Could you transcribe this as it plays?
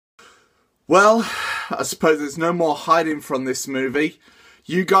Well, I suppose there's no more hiding from this movie.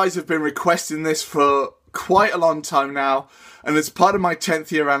 You guys have been requesting this for quite a long time now, and as part of my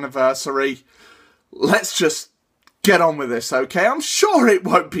 10th year anniversary, let's just get on with this, okay? I'm sure it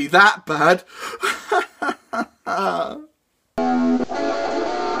won't be that bad.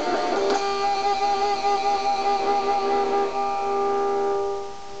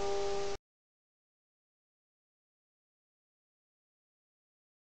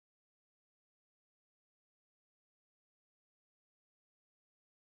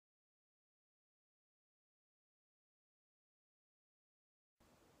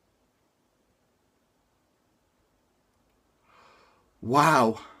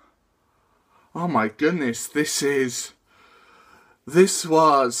 Wow. Oh my goodness, this was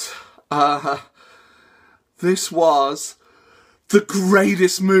the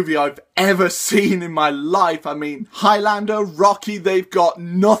greatest movie I've ever seen in my life. I mean, Highlander, Rocky, they've got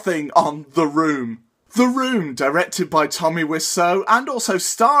nothing on The Room. The Room, directed by Tommy Wiseau, and also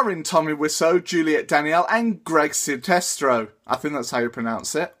starring Tommy Wiseau, Juliette Danielle, and Greg Sestero. I think that's how you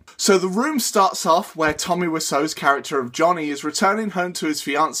pronounce it. So The Room starts off where Tommy Wiseau's character of Johnny is returning home to his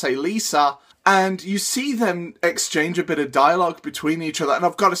fiancée Lisa, and you see them exchange a bit of dialogue between each other. And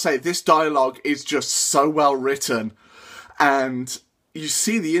I've got to say, this dialogue is just so well written. And you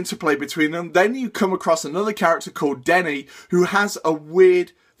see the interplay between them. Then you come across another character called Denny, who has a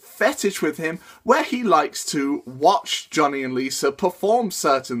weird fetish with him where he likes to watch Johnny and Lisa perform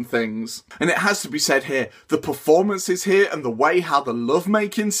certain things. And it has to be said here, the performances here and the way how the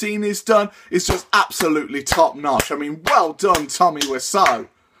lovemaking scene is done is just absolutely top notch. I mean, well done, Tommy Wiseau.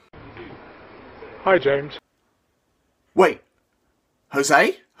 Hi, James. Wait,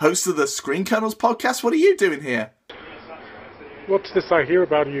 Jose, host of the Screen Kernels podcast, what are you doing here? What's this I hear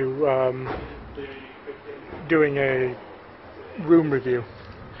about you doing a room review?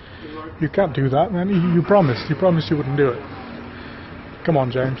 You can't do that, man. You promised. You promised you wouldn't do it. Come on,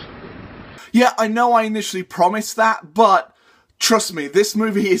 James. Yeah, I know I initially promised that, but trust me, this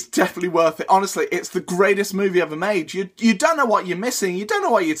movie is definitely worth it. Honestly, it's the greatest movie ever made. You don't know what you're missing. You don't know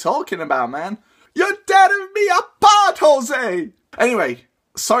what you're talking about, man. You're tearing me apart, Jose! Anyway,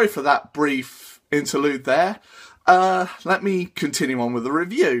 sorry for that brief interlude there. Let me continue on with the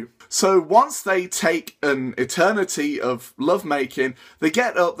review. So once they take an eternity of lovemaking, they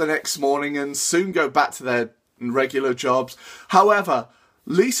get up the next morning and soon go back to their regular jobs. However,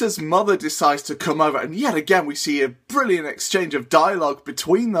 Lisa's mother decides to come over, and yet again we see a brilliant exchange of dialogue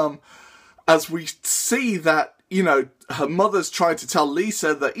between them as we see that, you know, her mother's trying to tell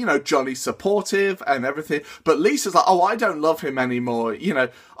Lisa that, you know, Johnny's supportive and everything, but Lisa's like, oh, I don't love him anymore, you know,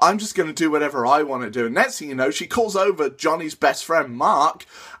 I'm just going to do whatever I want to do. And next thing you know, she calls over Johnny's best friend, Mark,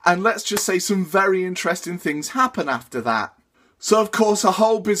 and let's just say some very interesting things happen after that. So, of course, a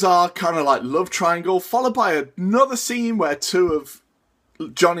whole bizarre kind of like love triangle, followed by another scene where two of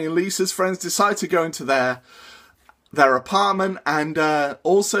Johnny and Lisa's friends decide to go into their apartment and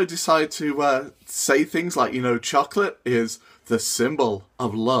also decide to say things like, you know, chocolate is the symbol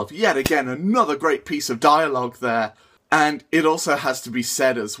of love. Yet again, another great piece of dialogue there. And it also has to be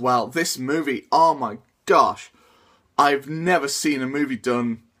said as well, this movie, oh my gosh, I've never seen a movie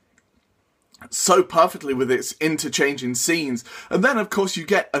done so perfectly with its interchanging scenes. And then, of course, you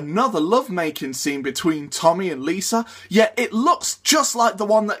get another lovemaking scene between Tommy and Lisa, yet it looks just like the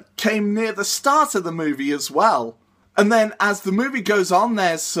one that came near the start of the movie as well. And then as the movie goes on,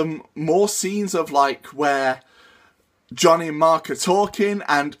 there's some more scenes of like where Johnny and Mark are talking,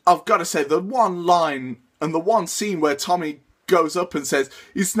 and I've got to say the one line and the one scene where Tommy goes up and says,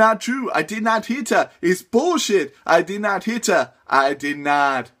 "It's not true, I did not hit her, it's bullshit, I did not hit her, I did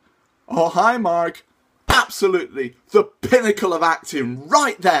not." Oh, hi Mark. Absolutely the pinnacle of acting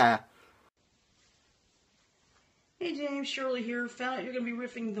right there. Hey James, Shirley here. Found out you're going to be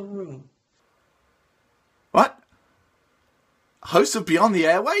riffing The Room. What? Host of Beyond the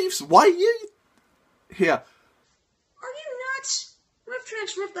Airwaves? Why are you here? Are you nuts? Riff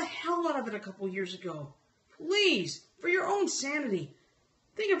Tracks ripped the hell out of it a couple years ago. Please, for your own sanity,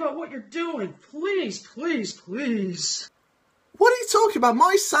 think about what you're doing. Please, please, please. What are you talking about?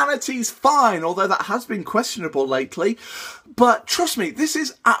 My sanity's fine, although that has been questionable lately. But trust me, this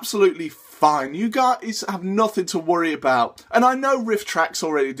is absolutely fine. You guys have nothing to worry about. And I know Riff Tracks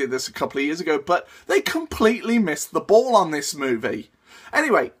already did this a couple of years ago, but they completely missed the ball on this movie.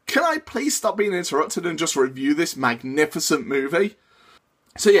 Anyway, can I please stop being interrupted and just review this magnificent movie?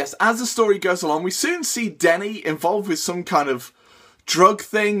 So yes, as the story goes along, we soon see Denny involved with some kind of drug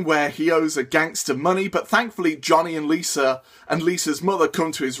thing where he owes a gangster money, but thankfully Johnny and Lisa and Lisa's mother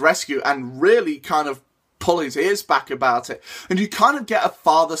come to his rescue and really kind of pull his ears back about it. And you kind of get a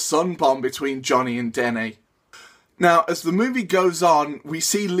father-son bond between Johnny and Denny. Now, as the movie goes on, we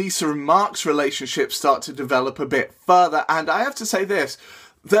see Lisa and Mark's relationship start to develop a bit further, and I have to say this,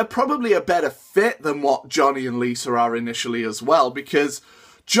 they're probably a better fit than what Johnny and Lisa are initially as well, because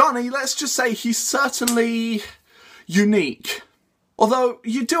Johnny, let's just say he's certainly unique. Although,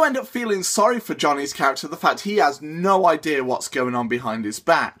 you do end up feeling sorry for Johnny's character, the fact he has no idea what's going on behind his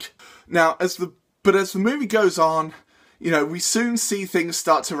back. Now, as the movie goes on, you know, we soon see things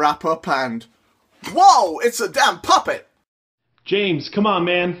start to wrap up and... Whoa! It's a damn puppet! James, come on,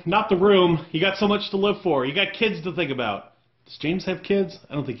 man. Not the room. You got so much to live for. You got kids to think about. Does James have kids?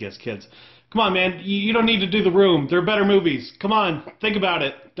 I don't think he has kids. Come on, man. You don't need to do the room. There are better movies. Come on. Think about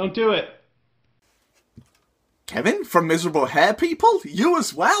it. Don't do it. Kevin, from Miserable Hair People? You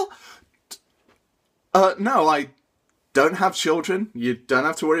as well? No, I don't have children. You don't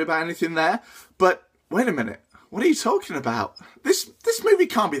have to worry about anything there. But, wait a minute. What are you talking about? This movie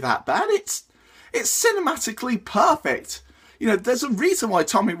can't be that bad. It's cinematically perfect. You know, there's a reason why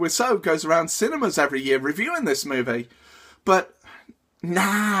Tommy Wiseau goes around cinemas every year reviewing this movie. But,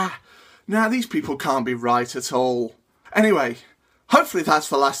 nah, these people can't be right at all. Anyway, hopefully that's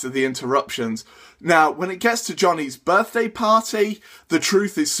the last of the interruptions. Now, when it gets to Johnny's birthday party, the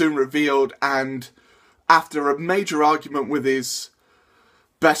truth is soon revealed, and after a major argument with his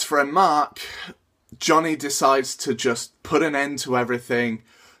best friend Mark, Johnny decides to just put an end to everything,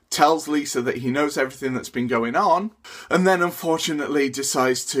 tells Lisa that he knows everything that's been going on, and then unfortunately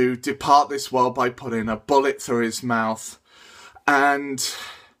decides to depart this world by putting a bullet through his mouth. And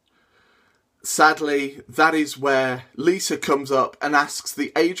sadly, that is where Lisa comes up and asks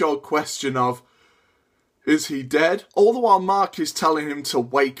the age-old question of, is he dead? All the while Mark is telling him to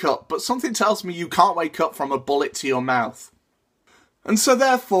wake up, but something tells me you can't wake up from a bullet to your mouth. And so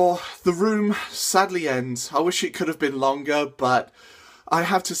therefore, The Room sadly ends. I wish it could have been longer, but I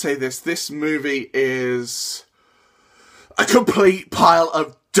have to say this movie is a complete pile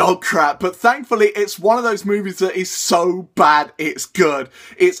of dog crap, but thankfully it's one of those movies that is so bad it's good.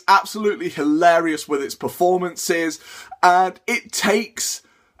 It's absolutely hilarious with its performances, and it takes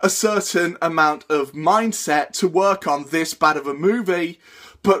a certain amount of mindset to work on this bad of a movie,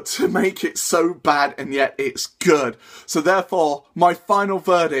 but to make it so bad and yet it's good. So therefore, my final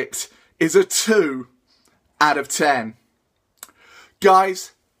verdict is a 2 out of 10.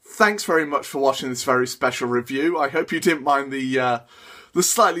 Guys, thanks very much for watching this very special review. I hope you didn't mind the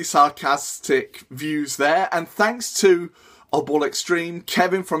slightly sarcastic views there. And thanks to Oddball Extreme,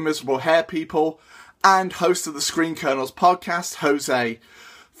 Kevin from Miserable Hair People, and host of the Screen Kernels podcast, Jose.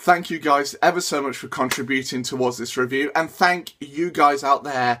 Thank you guys ever so much for contributing towards this review. And thank you guys out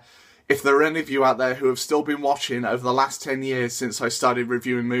there, if there are any of you out there who have still been watching over the last 10 years since I started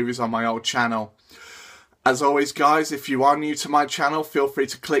reviewing movies on my old channel. As always, guys, if you are new to my channel, feel free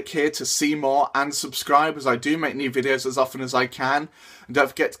to click here to see more and subscribe, as I do make new videos as often as I can. And don't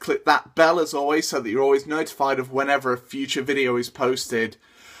forget to click that bell, as always, so that you're always notified of whenever a future video is posted.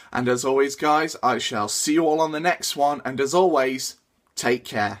 And as always, guys, I shall see you all on the next one, and as always, take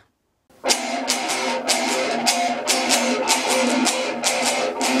care.